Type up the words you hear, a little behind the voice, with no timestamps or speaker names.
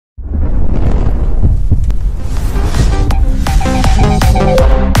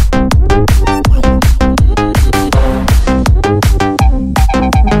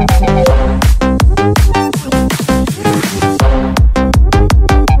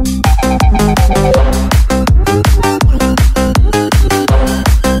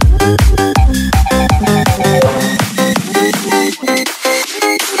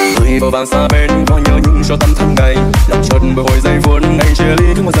là xa bên có nhớ nhung cho tâm thân ngày lòng chợt bồi hồi giây phút ngày chia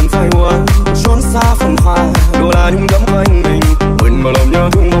ly cứ một dần phai buồn trốn xa phồn hoa đồ là những đắm quanh mình mình mà lòng nhớ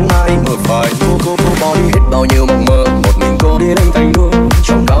thương bóng ai mở phải cô bỏ đi hết bao nhiêu mộng mơ một mình cô đi lên thành đua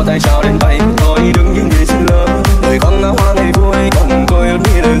trong cao tay trao đến tay tôi đứng những gì xin lỡ người con ngã hoa ngày vui còn tôi ướt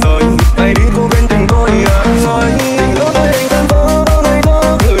đi đời rồi tay đi cô bên tình tôi ơi tình lỡ tôi anh tan vỡ bao ngày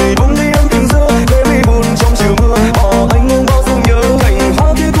thơ người bung đi anh tình xưa để bị buồn trong chiều mưa bỏ anh không bao dung nhớ cảnh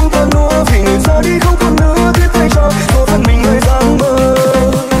hoa kia cũng còn nữa vì người ra đi không còn nữa biết thay cho một phần mình người dáng mơ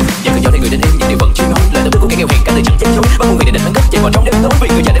giờ cơn gió để người đến em những điều vẫn chưa nói lời nói của cái nghèo hèn cả đời chẳng chết chối bao người để định hạnh phúc chạy vào trong đêm tối vì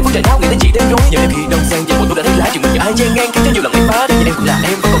người già để phút trời thao nghĩ đến chỉ thêm rối giờ đêm khi đông sang giờ một tôi đã thấy lá chừng mình ai chen ngang khiến cho nhiều lần em phá đi nhưng em cũng là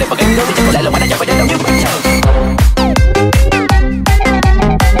em còn đẹp bằng em nữa thì chắc có lẽ lòng anh đã chẳng phải đến đâu nhưng vẫn chờ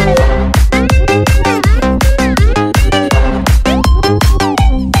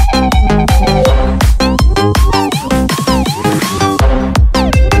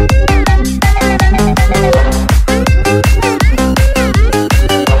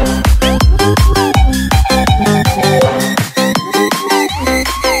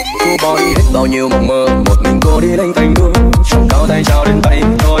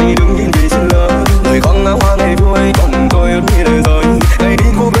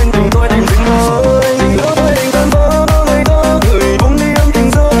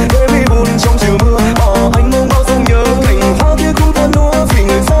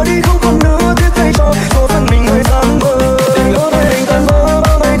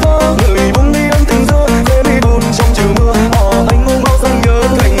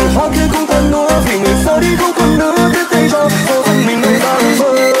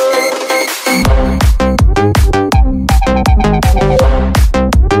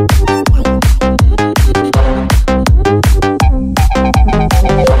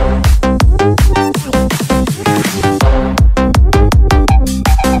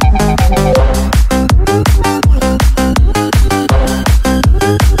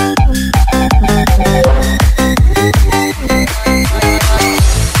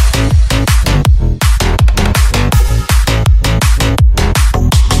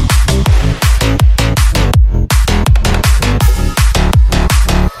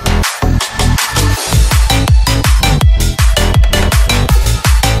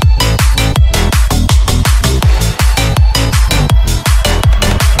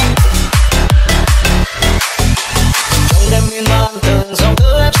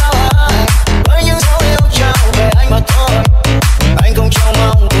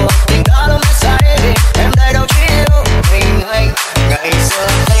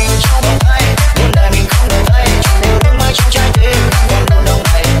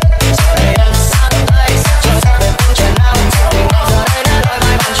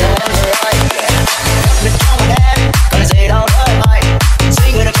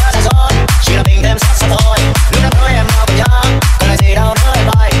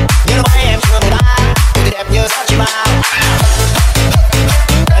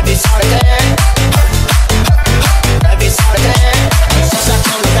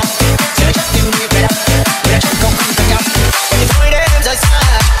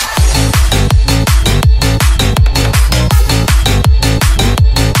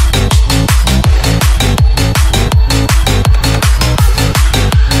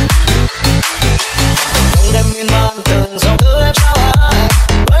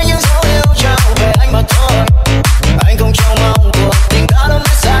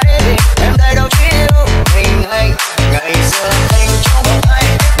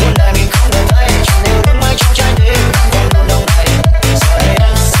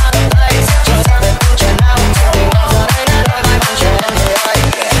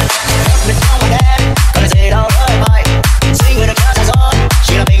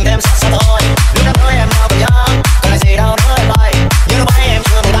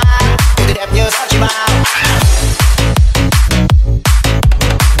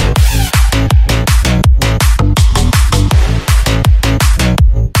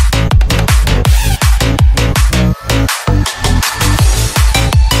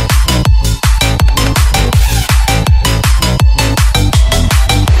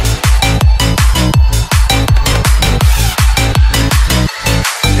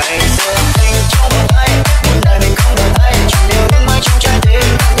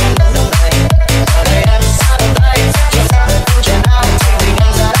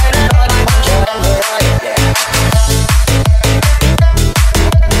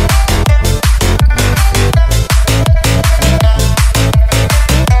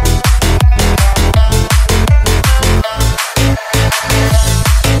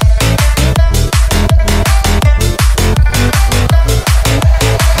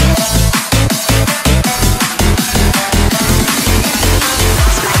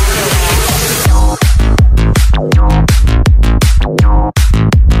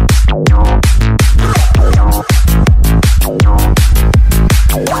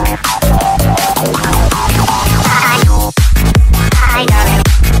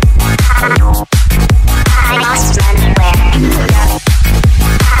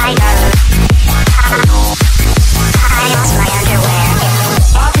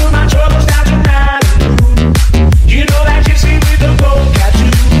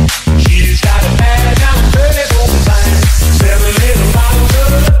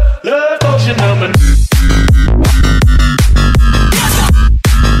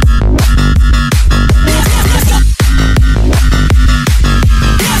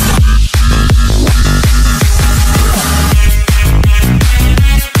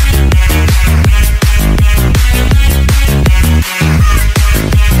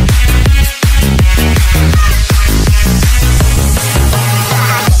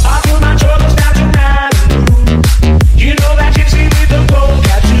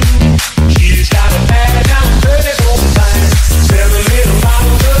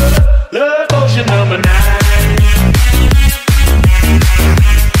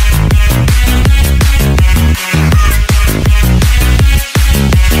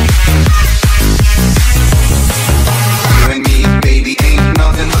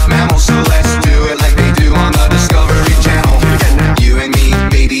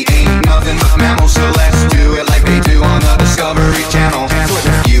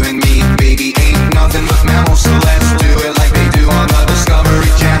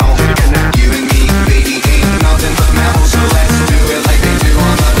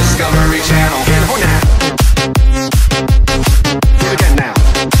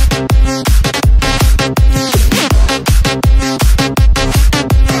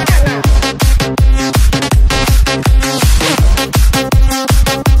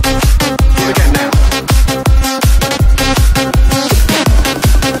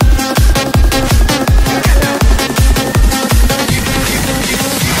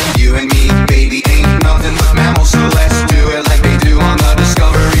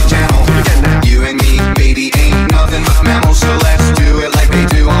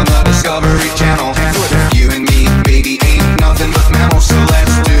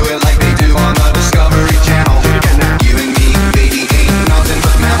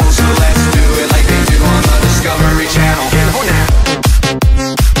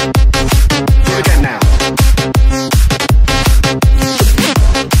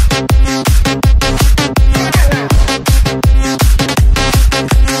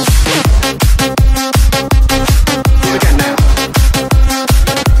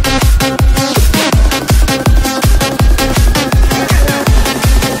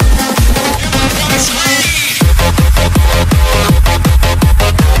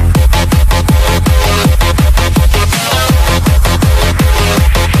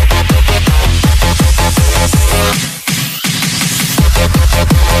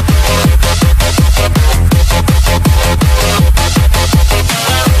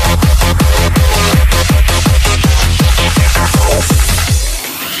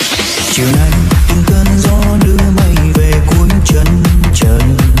chiều nay từng cơn gió đưa mây về cuối chân trời,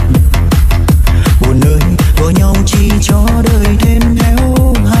 một nơi gọi nhau chỉ cho đời thêm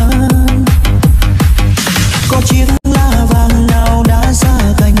héo hán. Có chiếc lá vàng nào đã xa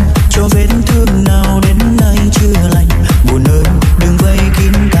cành, cho vết thương nào đến nay chưa lành. Buồn ơi đừng vây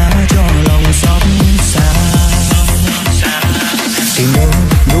kín ta cho lòng xót xa. Tìm đâu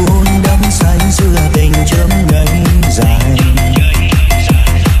nụ hôn đắm say xưa tình chớm ngày dài,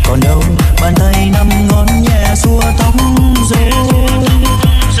 còn đâu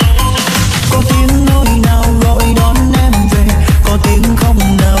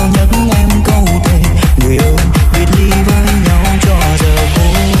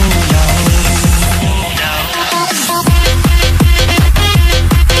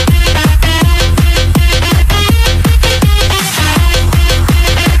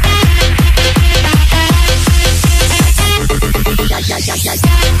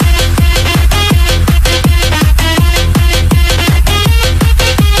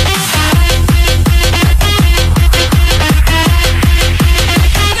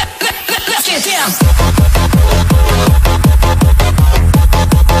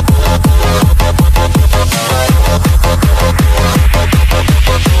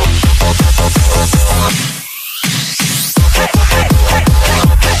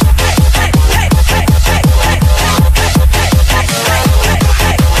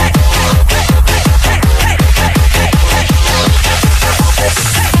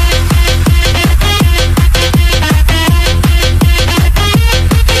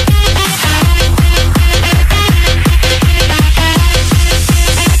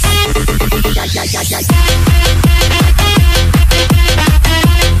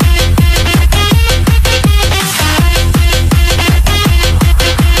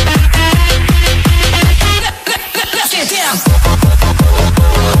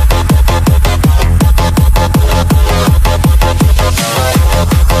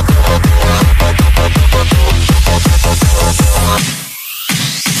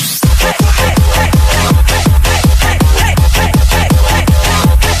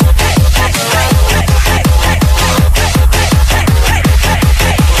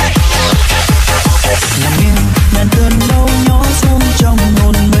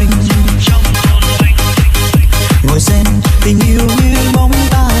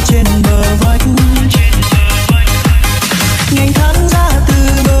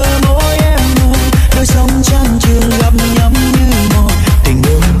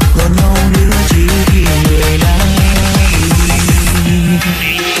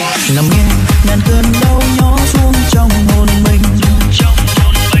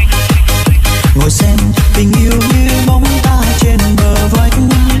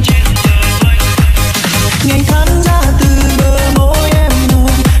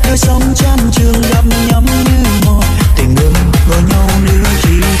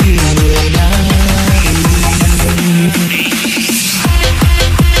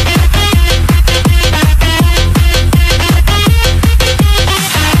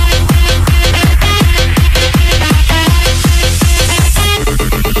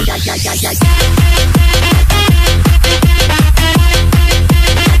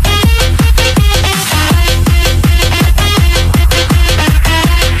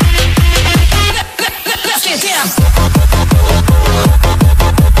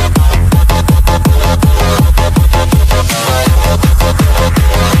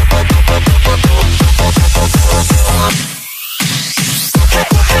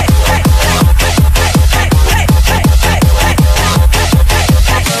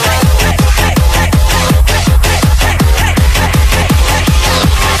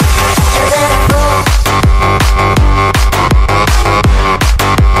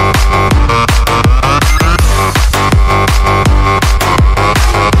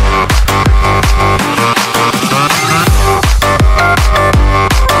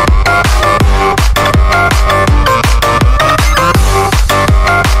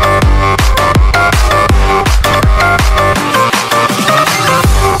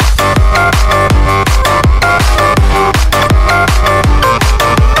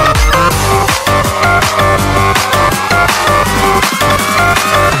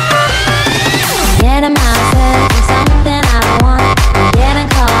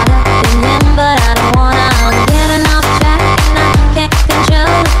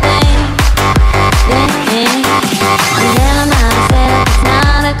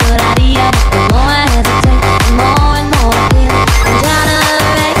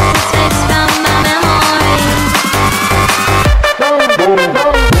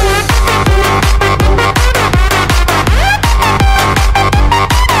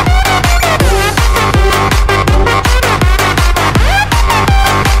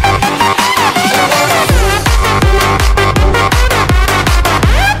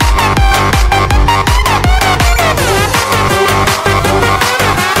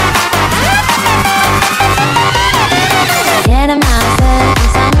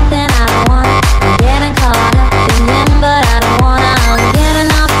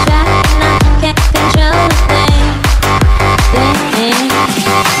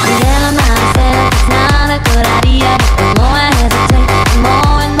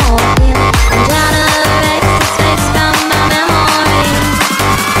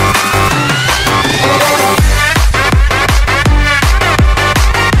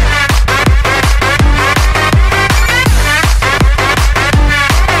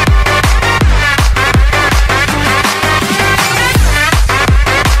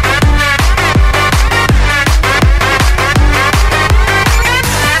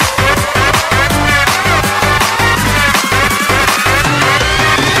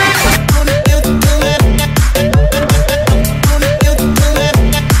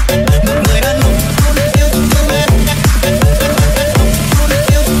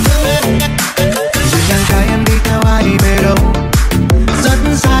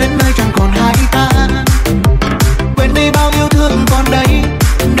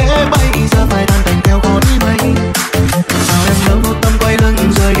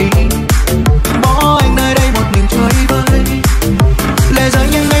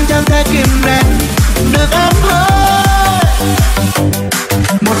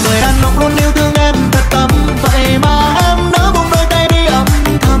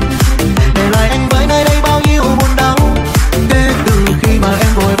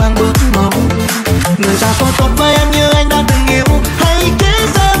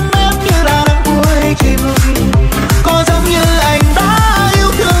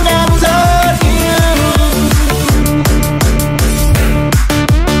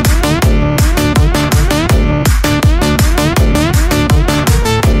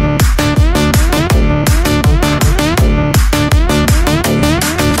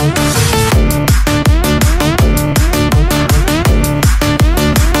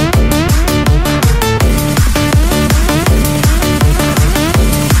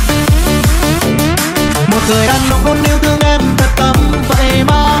Người đàn ông luôn yêu thương em thật tâm, vậy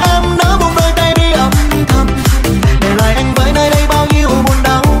mà em nỡ buông đôi tay đi âm thầm, để lại anh với nơi đây bao nhiêu buồn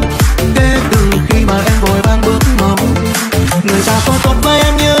đau. Kể từ khi mà em vội vàng bước mộng, người ta có tốt với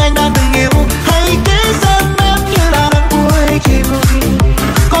em như anh đã từng yêu, hay kỹ xem em như là đang cuối chiều,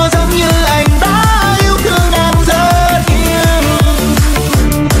 có giống như anh đã yêu thương em rất nhiều.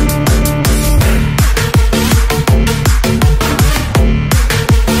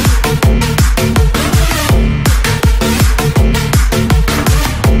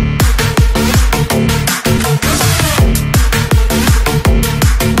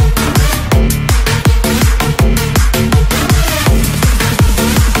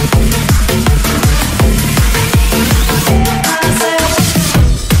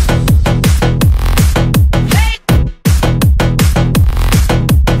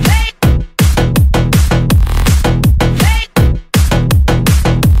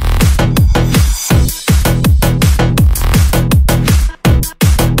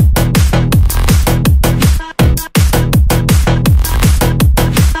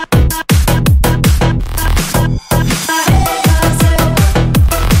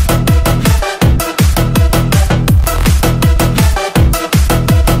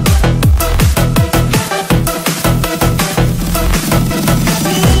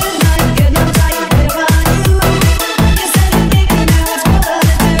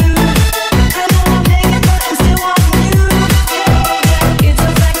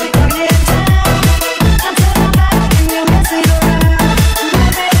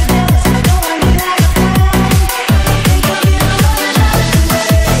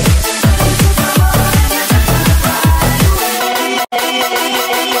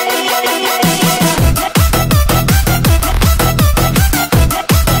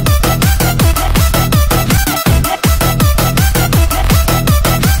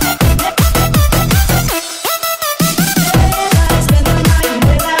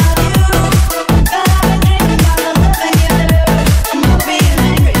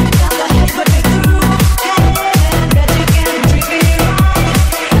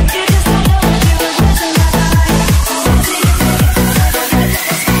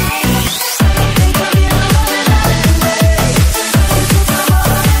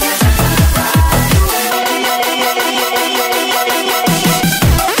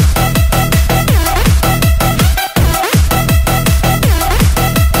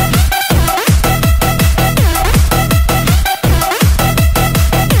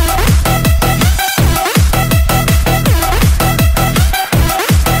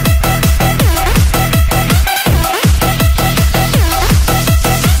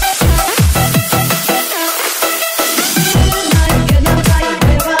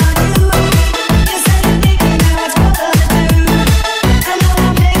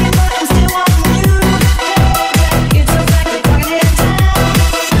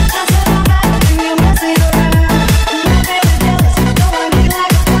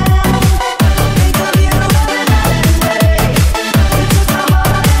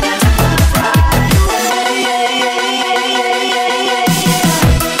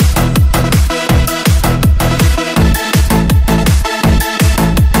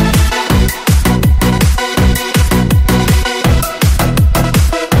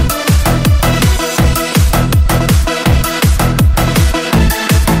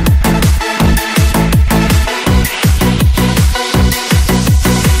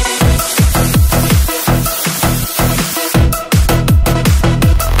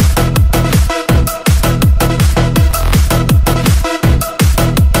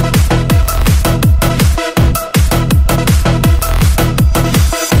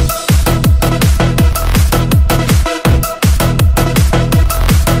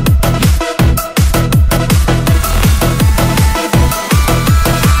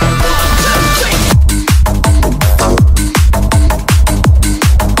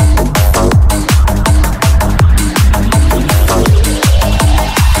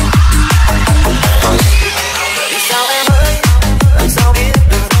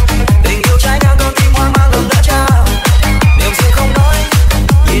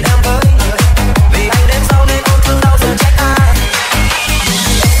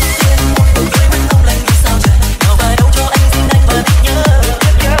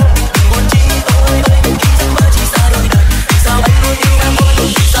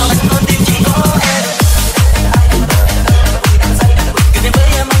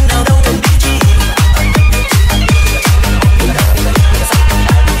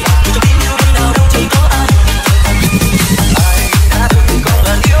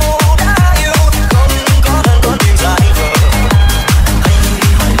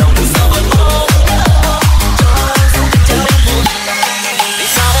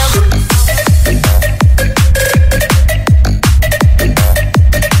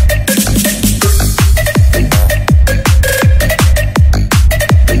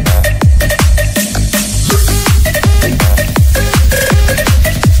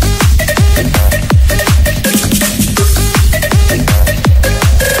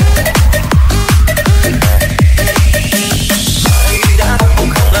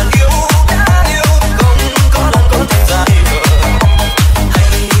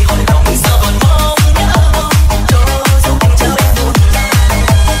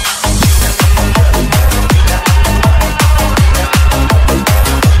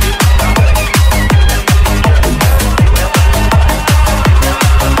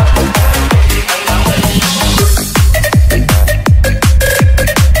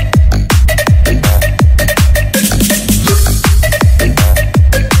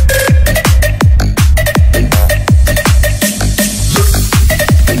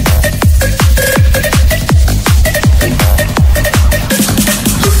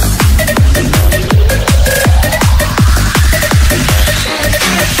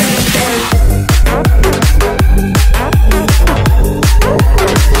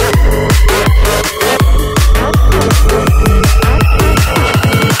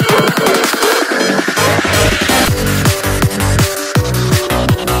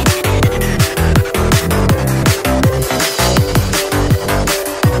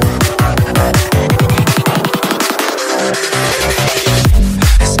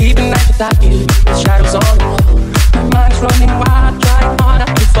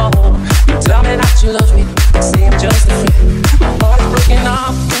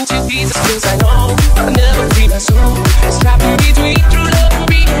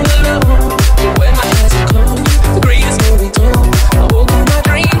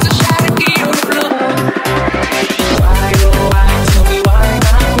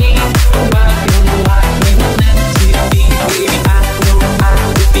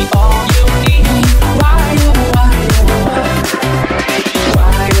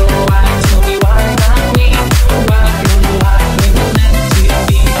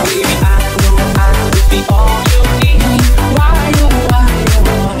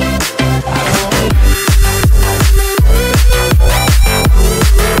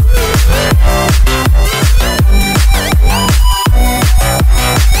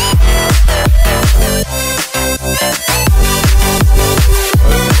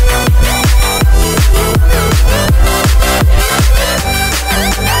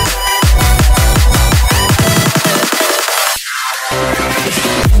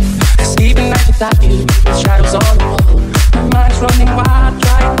 stop you. With shadows on the wall, my mind's running wild,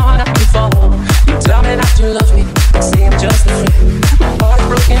 trying hard not to fall. You tell me that you love me, say I'm just a friend. My heart's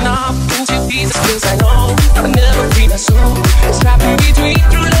broken up into pieces, 'cause I know I'll never free my soul. It's trapped in between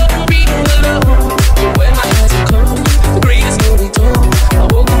true love and being alone. But when my eyes are closed, the greatest movie told. I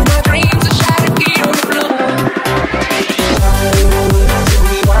woke up my dreams and shattered here on the floor.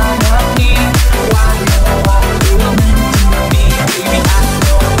 Why not me? Why you were meant to be? Baby, I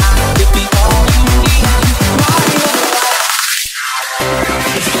know I could be all you need. Why not me?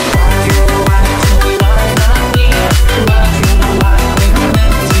 Why you were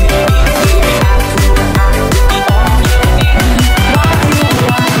meant to be? Baby, I know I could be all you need.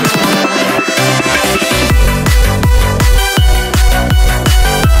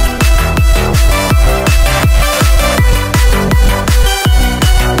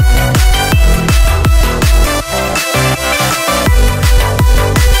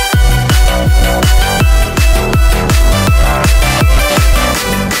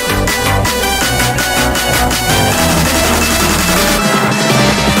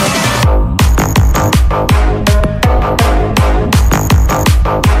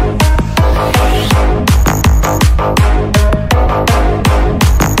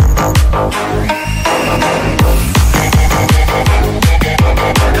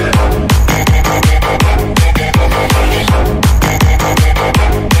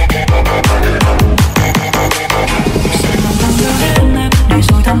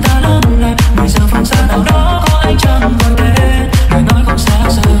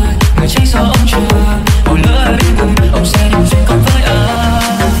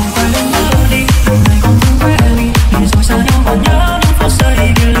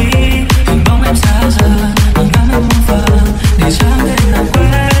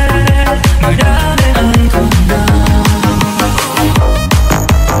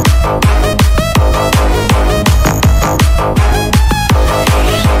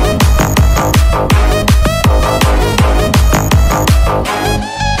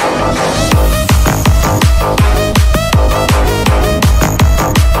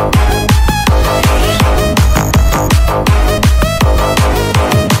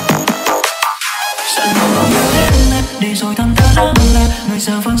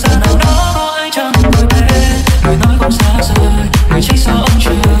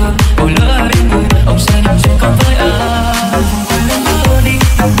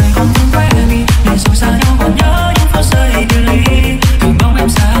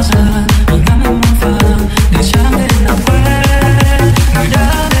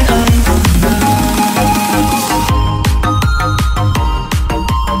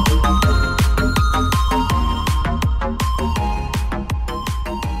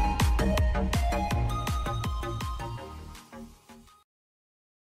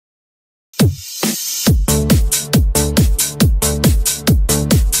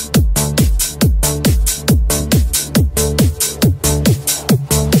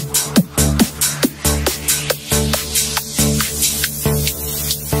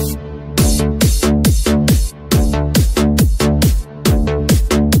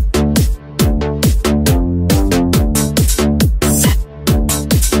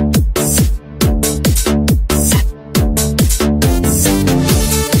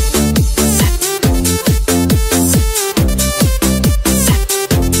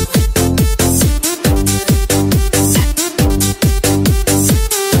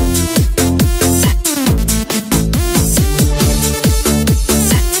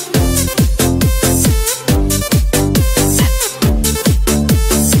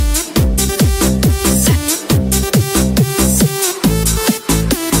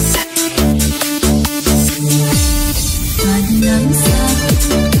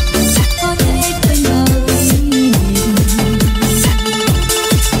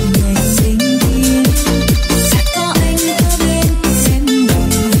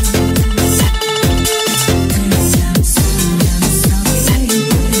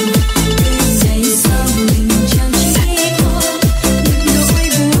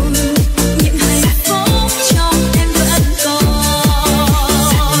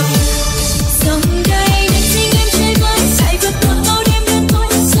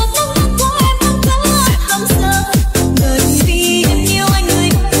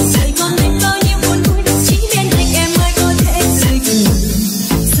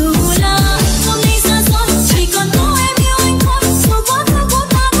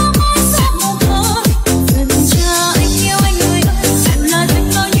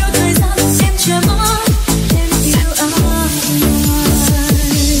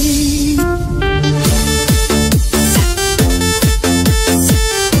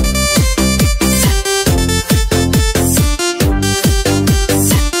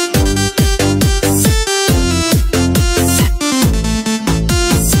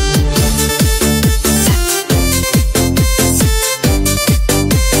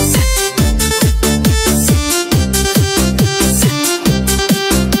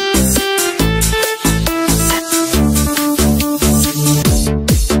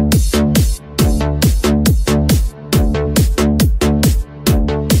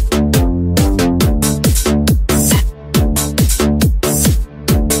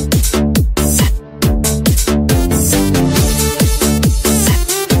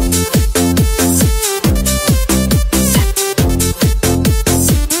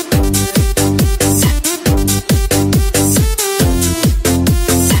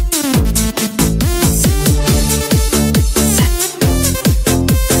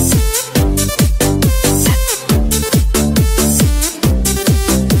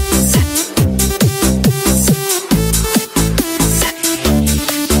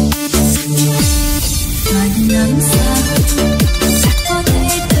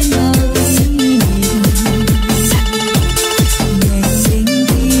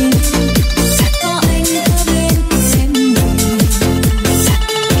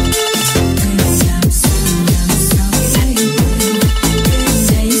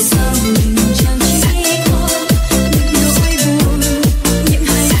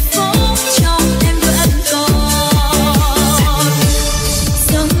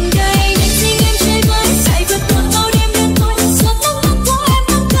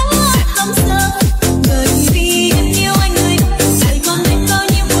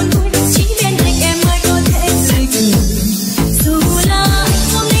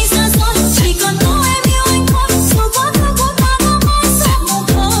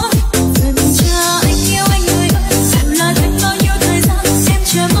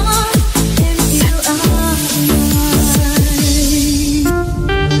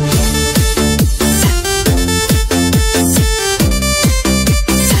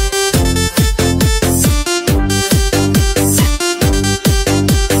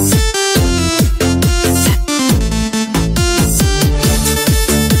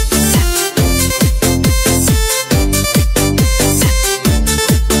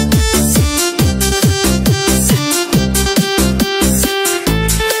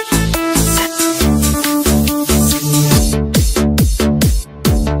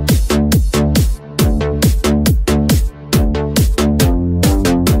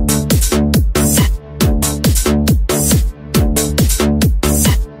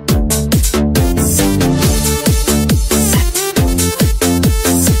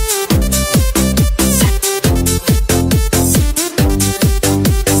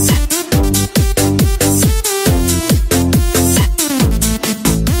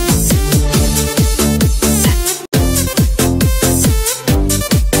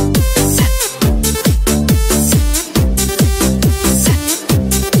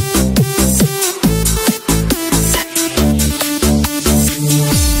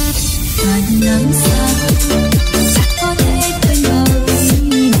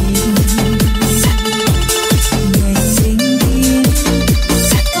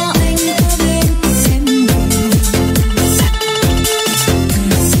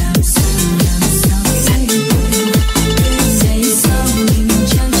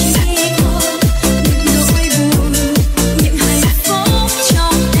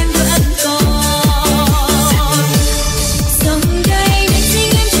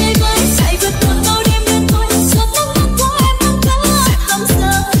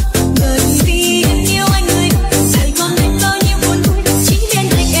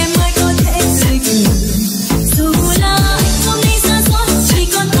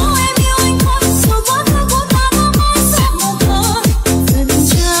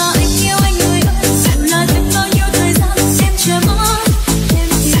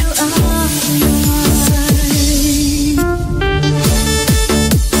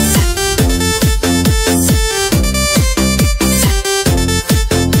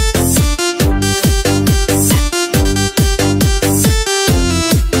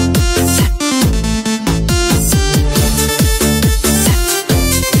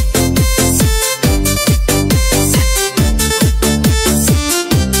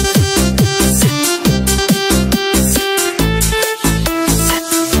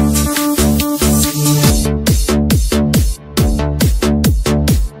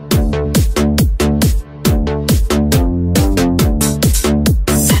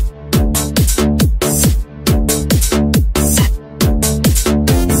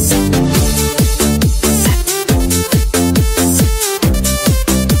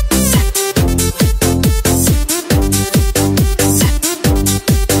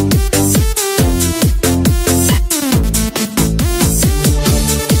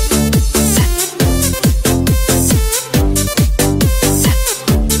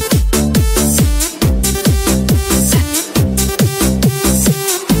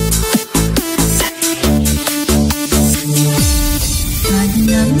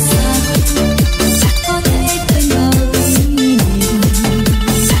 ngàn xa.